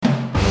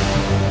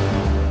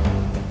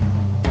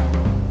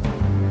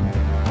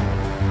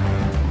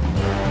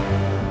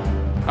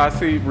I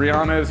see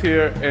Rihanna is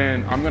here,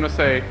 and I'm gonna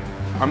say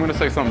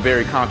something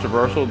very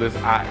controversial.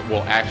 I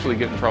will actually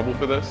get in trouble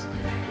for this.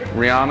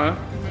 Rihanna,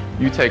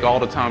 you take all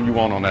the time you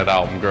want on that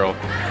album, girl.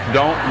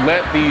 Don't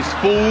let these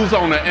fools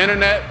on the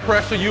internet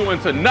pressure you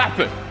into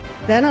nothing.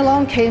 Then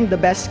along came the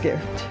best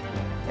gift.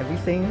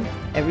 Everything,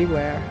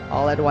 everywhere,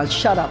 all at once.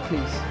 Shut up, please.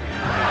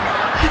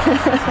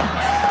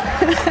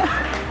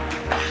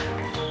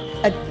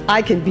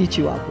 I can beat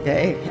you up,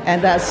 okay?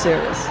 And that's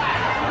serious.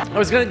 I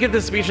was going to give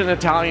this speech in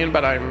Italian,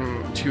 but I'm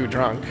too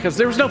drunk because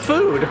there was no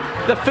food.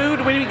 The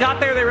food, when we got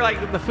there, they were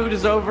like, the food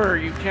is over.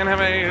 You can't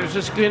have any. It was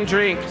just good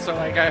drink. It's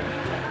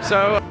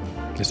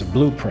a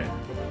blueprint,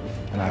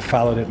 and I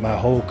followed it my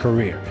whole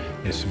career.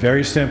 It's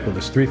very simple.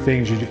 There's three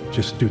things. You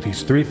just do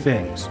these three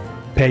things.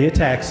 Pay your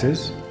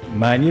taxes,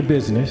 mind your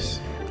business,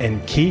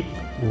 and keep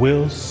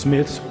Will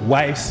Smith's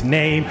wife's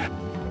name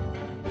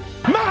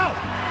mouth!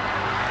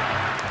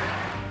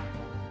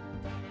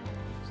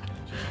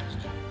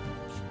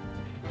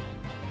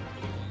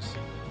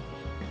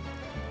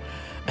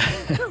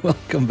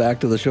 Welcome back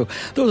to the show.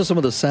 Those are some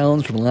of the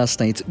sounds from last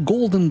night's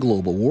Golden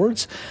Globe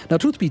Awards. Now,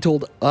 truth be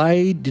told,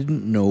 I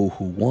didn't know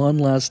who won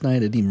last night.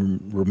 I didn't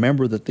even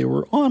remember that they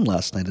were on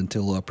last night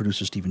until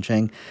producer Stephen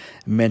Chang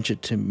mentioned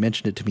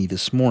it to me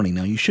this morning.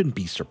 Now, you shouldn't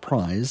be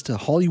surprised.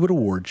 Hollywood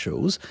award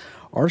shows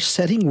are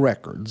setting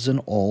records in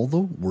all the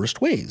worst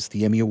ways.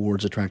 The Emmy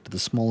Awards attracted the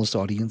smallest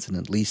audience in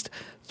at least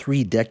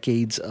 3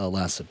 decades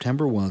last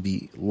September, while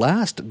the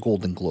last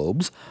Golden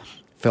Globes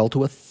fell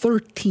to a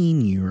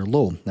 13-year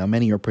low. Now,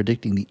 many are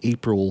predicting the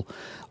April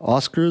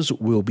Oscars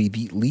will be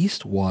the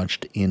least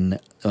watched in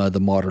the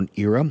modern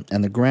era,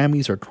 and the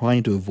Grammys are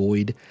trying to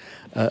avoid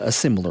a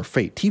similar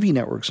fate. TV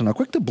networks are now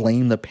quick to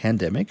blame the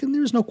pandemic, and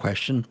there's no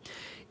question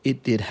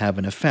it did have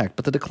an effect.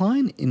 But the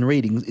decline in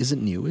ratings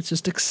isn't new. It's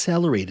just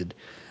accelerated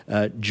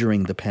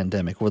during the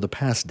pandemic. Over the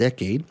past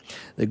decade,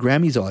 the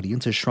Grammys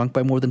audience has shrunk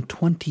by more than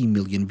 20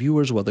 million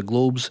viewers, while the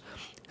Globes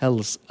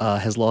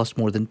has lost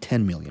more than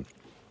 10 million.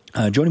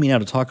 Joining me now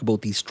to talk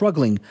about the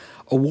struggling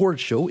award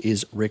show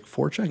is Rick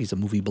Forchuk. He's a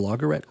movie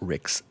blogger at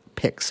Rick's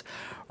Picks.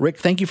 Rick,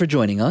 thank you for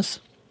joining us.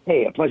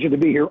 Hey, a pleasure to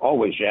be here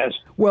always, Jazz.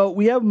 Well,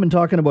 we haven't been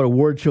talking about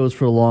award shows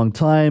for a long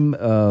time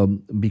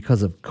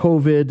because of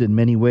COVID. In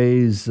many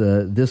ways,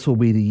 this will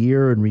be the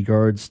year in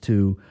regards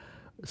to,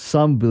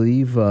 some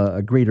believe,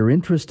 a greater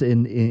interest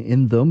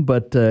in them,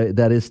 but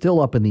that is still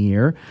up in the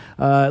air.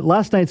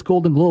 Last night's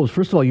Golden Globes,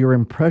 first of all, your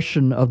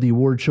impression of the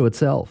award show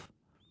itself.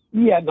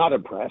 Yeah, not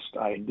impressed.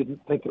 I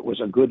didn't think it was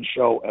a good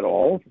show at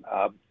all.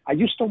 I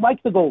used to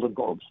like the Golden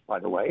Globes, by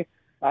the way,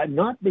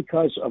 not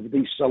because of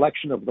the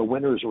selection of the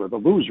winners or the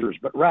losers,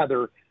 but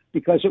rather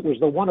because it was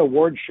the one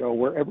award show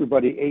where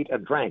everybody ate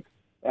and drank.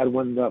 And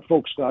when the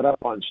folks got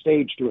up on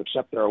stage to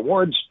accept their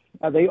awards,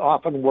 they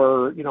often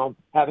were,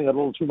 having a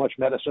little too much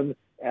medicine,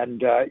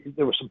 and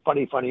there were some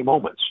funny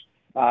moments.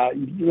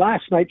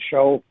 Last night's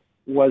show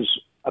was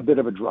a bit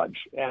of a drudge,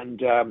 and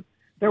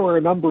there were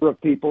a number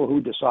of people who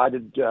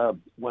decided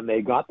when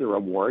they got their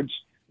awards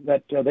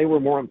that they were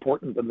more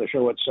important than the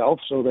show itself,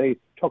 so they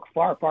took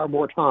far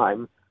more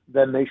time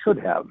than they should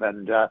have.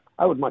 And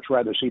I would much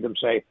rather see them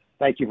say,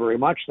 thank you very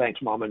much,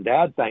 thanks Mom and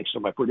Dad, thanks to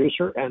my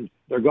producer, and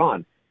they're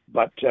gone.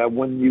 But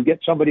when you get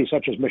somebody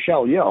such as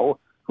Michelle Yeoh,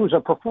 who's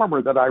a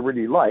performer that I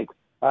really like,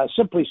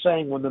 simply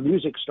saying when the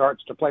music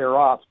starts to play her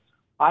off,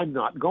 I'm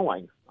not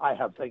going, I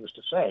have things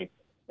to say,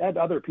 and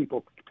other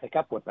people pick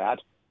up with that,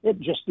 it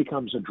just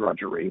becomes a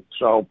drudgery.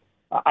 So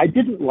I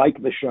didn't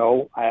like the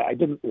show. I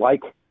didn't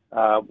like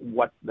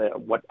what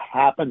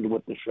happened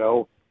with the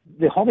show.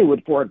 The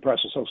Hollywood Foreign Press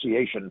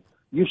Association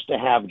used to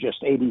have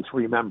just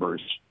 83 members,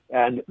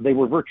 and they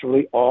were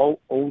virtually all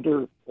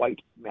older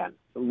white men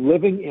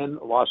living in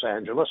Los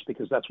Angeles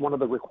because that's one of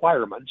the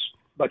requirements,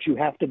 but you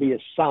have to be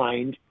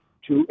assigned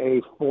to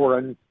a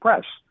foreign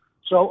press.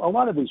 So a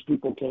lot of these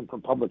people came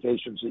from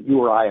publications that you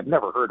or I have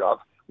never heard of,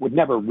 would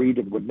never read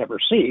and would never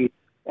see.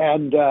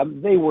 And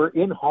they were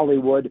in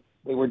Hollywood.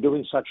 They were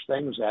doing such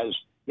things as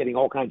getting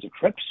all kinds of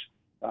trips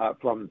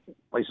from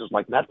places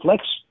like Netflix.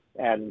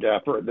 And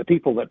for the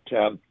people that,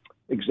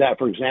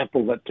 for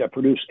example, that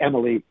produced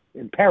Emily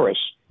in Paris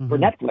for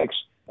Netflix,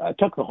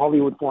 took the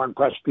Hollywood Foreign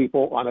Press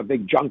people on a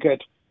big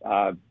junket,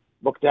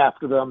 looked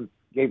after them,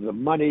 gave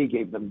them money,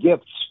 gave them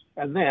gifts.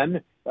 And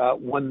then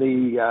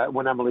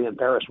when Emily in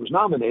Paris was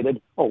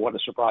nominated, oh, what a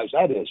surprise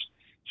that is.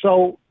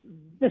 So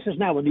this is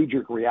now a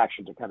knee-jerk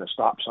reaction to kind of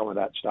stop some of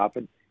that stuff,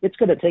 and it's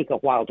going to take a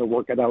while to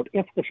work it out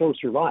if the show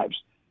survives.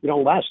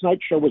 Last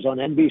night's show was on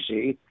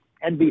NBC.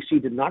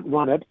 NBC did not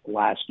run it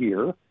last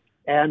year,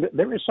 and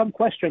there is some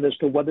question as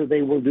to whether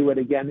they will do it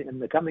again in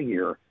the coming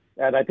year.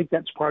 And I think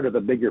that's part of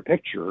the bigger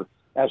picture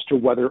as to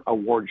whether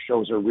award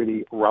shows are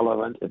really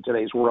relevant in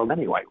today's world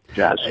anyway,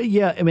 Jazz.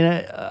 Yeah, I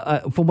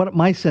mean, from what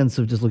my sense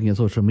of just looking at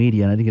social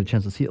media, and I didn't get a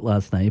chance to see it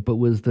last night, but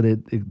was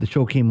that the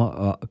show came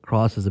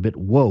across as a bit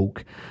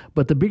woke.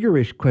 But the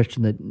bigger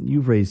question that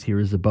you've raised here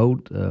is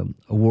about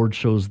award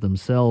shows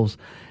themselves.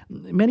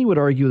 Many would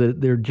argue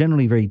that they're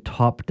generally very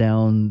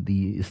top-down.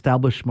 The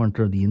establishment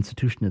or the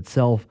institution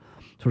itself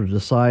sort of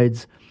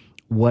decides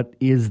what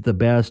is the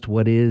best,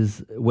 what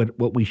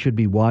we should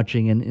be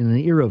watching. And in an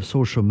era of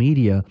social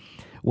media,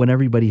 when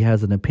everybody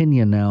has an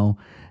opinion now,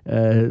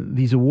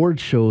 these award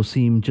shows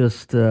seem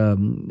just,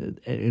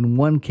 in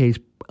one case,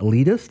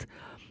 elitist,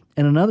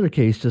 and in another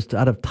case, just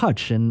out of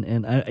touch.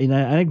 And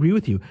I agree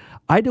with you.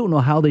 I don't know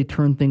how they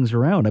turn things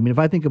around. I mean, if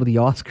I think of the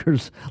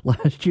Oscars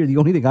last year, the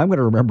only thing I'm going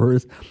to remember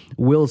is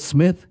Will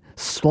Smith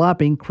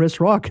slapping Chris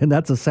Rock, and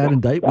that's a sad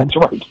indictment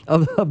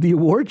of the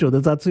award show.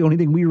 That's the only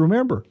thing we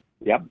remember.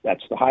 Yep,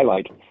 that's the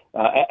highlight.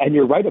 And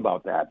you're right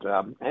about that.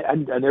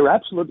 And they're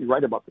absolutely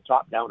right about the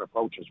top-down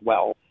approach as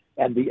well,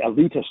 and the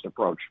elitist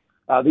approach.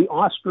 The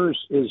Oscars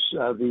is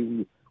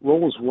the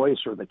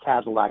Rolls-Royce or the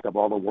Cadillac of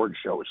all award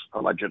shows,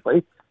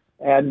 allegedly.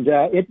 And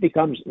it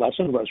becomes less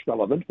and less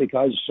relevant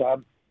because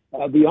the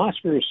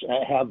Oscars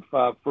have,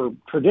 for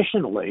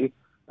traditionally,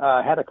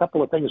 had a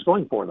couple of things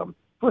going for them.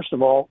 First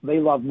of all, they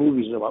love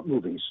movies about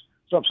movies.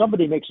 So if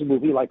somebody makes a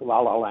movie like La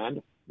La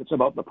Land, it's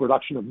about the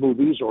production of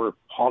movies or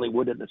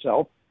Hollywood in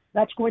itself,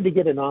 that's going to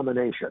get a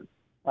nomination.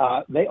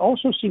 They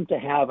also seem to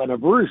have an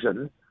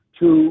aversion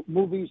to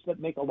movies that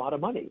make a lot of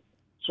money.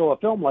 So a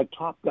film like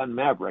Top Gun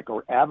Maverick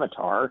or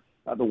Avatar,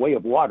 The Way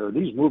of Water,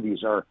 these movies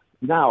are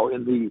now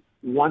in the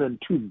 $1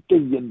 and $2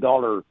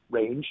 billion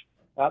range.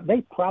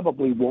 They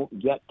probably won't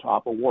get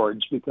top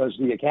awards because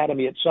the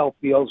Academy itself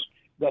feels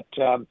that,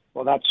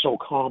 that's so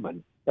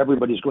common.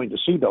 Everybody's going to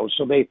see those.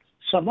 So they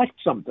select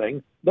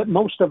something that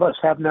most of us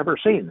have never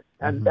seen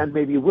and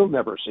maybe will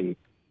never see.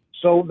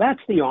 So that's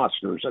the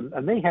Oscars,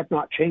 and they have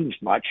not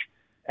changed much.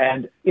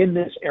 And in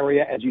this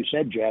area, as you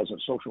said, Jazz, of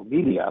social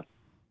media,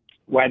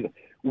 when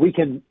we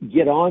can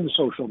get on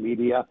social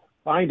media,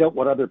 find out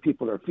what other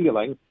people are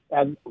feeling,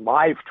 and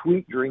live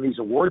tweet during these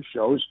award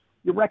shows,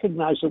 you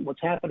recognize that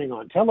what's happening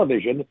on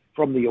television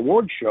from the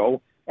award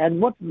show and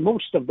what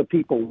most of the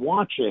people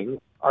watching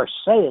are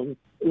saying,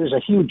 there's a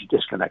huge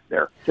disconnect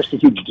there, just a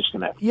huge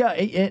disconnect. Yeah,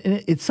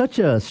 and it's such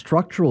a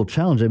structural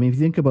challenge. I mean, if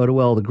you think about it,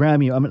 well, the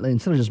Grammy,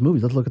 instead of just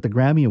movies, let's look at the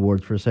Grammy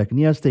Awards for a second.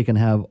 Yes, they can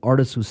have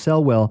artists who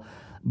sell well,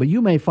 but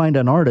you may find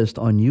an artist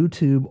on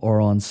YouTube or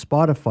on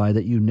Spotify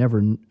that you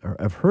never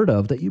have heard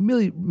of, that you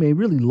may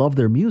really love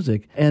their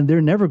music, and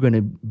they're never going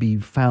to be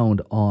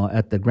found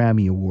at the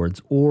Grammy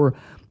Awards. Or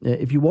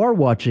if you are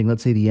watching,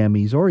 let's say, the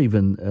Emmys or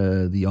even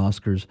the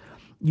Oscars,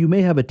 you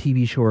may have a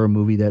TV show or a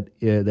movie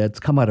that's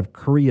come out of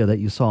Korea that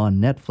you saw on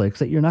Netflix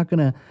that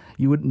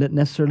you wouldn't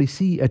necessarily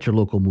see at your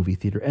local movie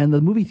theater. And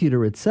the movie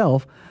theater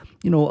itself,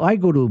 I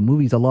go to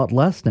movies a lot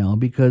less now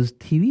because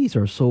TVs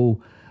are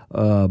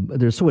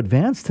they're so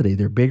advanced today.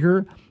 They're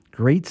bigger,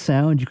 great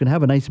sound. You can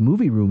have a nice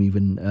movie room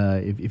even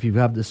if you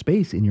have the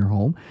space in your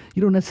home.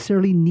 You don't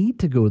necessarily need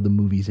to go to the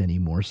movies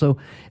anymore. So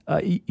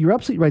you're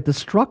absolutely right. The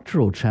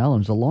structural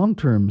challenge, the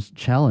long-term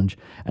challenge,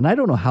 and I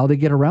don't know how they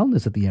get around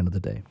this at the end of the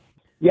day.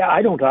 Yeah,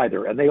 I don't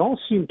either. And they all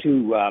seem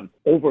to,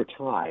 over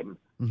time,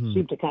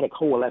 seem to kind of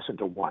coalesce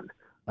into one.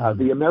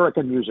 The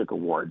American Music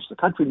Awards, the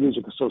Country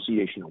Music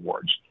Association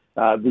Awards,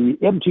 the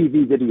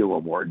MTV Video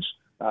Awards,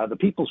 the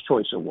People's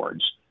Choice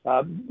Awards.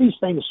 These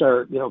things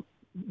are, you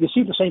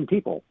see the same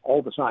people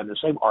all the time, the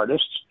same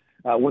artists.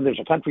 When there's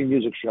a country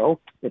music show,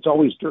 it's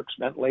always Dierks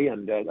Bentley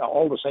and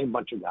all the same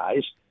bunch of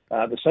guys.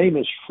 The same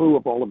is true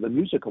of all of the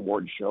music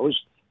award shows.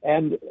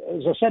 And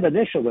as I said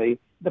initially,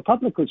 the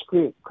public was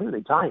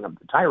clearly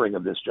tiring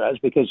of this, Jazz,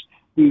 because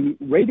the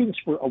ratings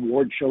for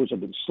award shows have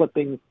been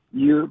slipping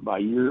year by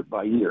year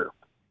by year.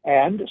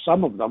 And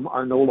some of them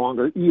are no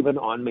longer even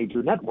on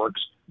major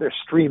networks. They're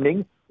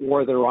streaming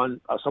or they're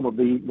on some of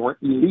the more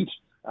elite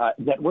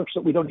networks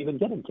that we don't even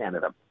get in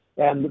Canada.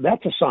 And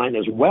that's a sign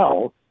as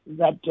well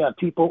that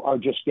people are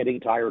just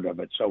getting tired of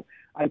it. So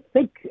I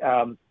think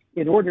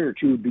in order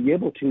to be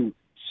able to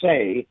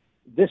say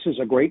this is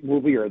a great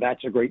movie or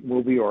that's a great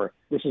movie or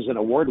this is an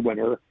award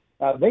winner,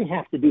 they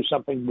have to do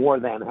something more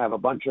than have a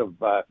bunch of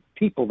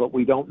people that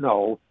we don't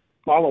know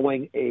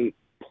following a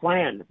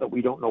plan that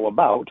we don't know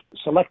about,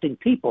 selecting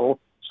people,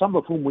 some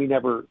of whom we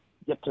never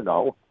get to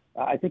know.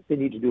 I think they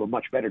need to do a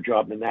much better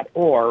job than that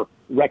or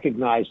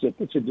recognize that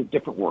it's a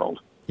different world.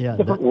 Yeah,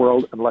 different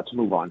world, and let's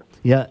move on.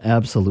 Yeah,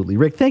 absolutely.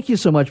 Rick, thank you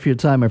so much for your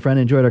time, my friend.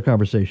 Enjoyed our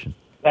conversation.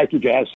 Thank you, Jazz.